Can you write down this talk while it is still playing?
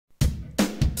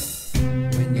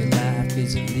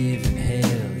is a living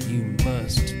hell. You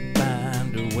must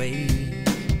find a way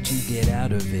to get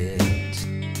out of it.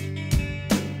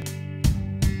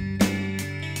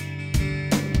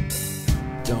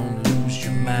 Don't lose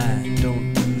your mind,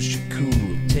 don't lose your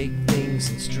cool. Take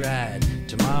things in stride,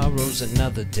 tomorrow's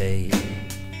another day.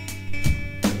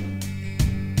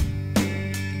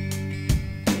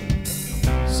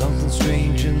 Something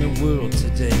strange in the world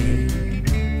today.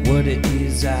 What it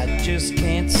is I just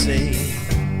can't say.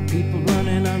 People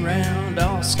running around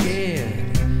all scared,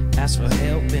 ask for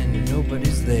help and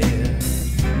nobody's there.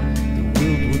 The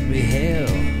world would be hell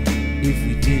if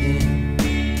we didn't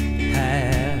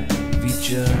have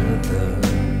each other.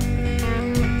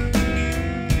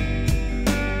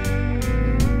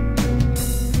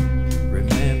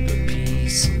 Remember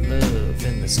peace and love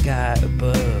in the sky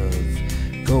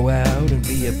above. Go out and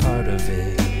be a part of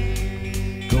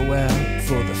it. Go out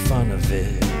for the fun of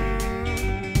it.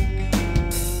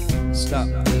 Stop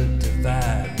the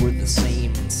divide, we're the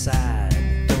same inside.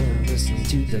 Don't listen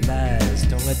to the lies,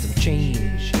 don't let them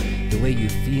change the way you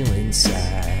feel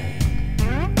inside.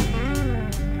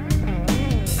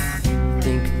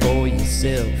 Think for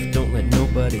yourself, don't let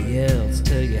nobody else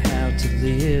tell you how to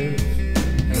live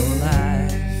your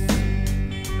life.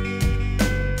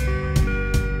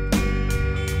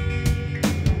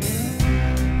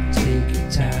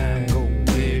 Time, go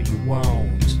where you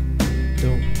want,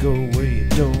 don't go where you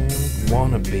don't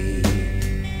wanna be.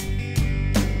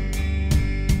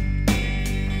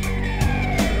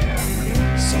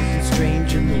 Something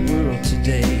strange in the world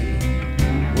today.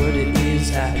 What it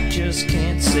is I just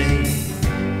can't say,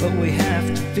 but we have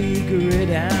to figure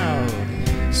it out.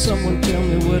 Someone tell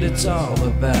me what it's all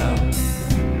about.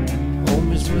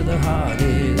 Home is where the heart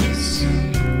is.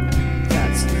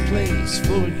 That's the place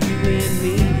for you and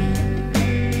me.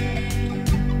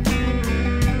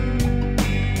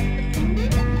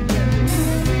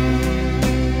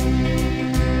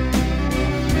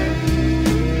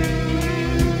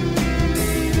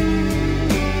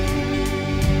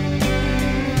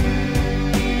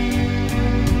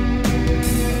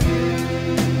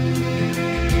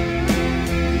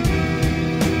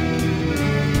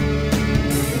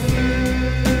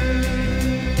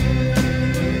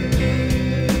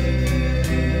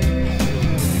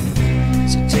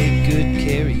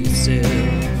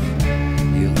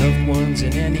 Your loved ones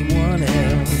and anyone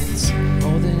else,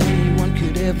 more than anyone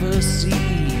could ever see.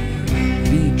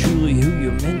 Be truly who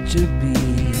you're meant to be.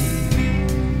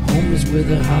 Home is where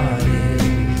the heart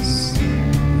is.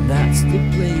 That's the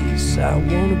place I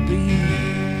wanna be.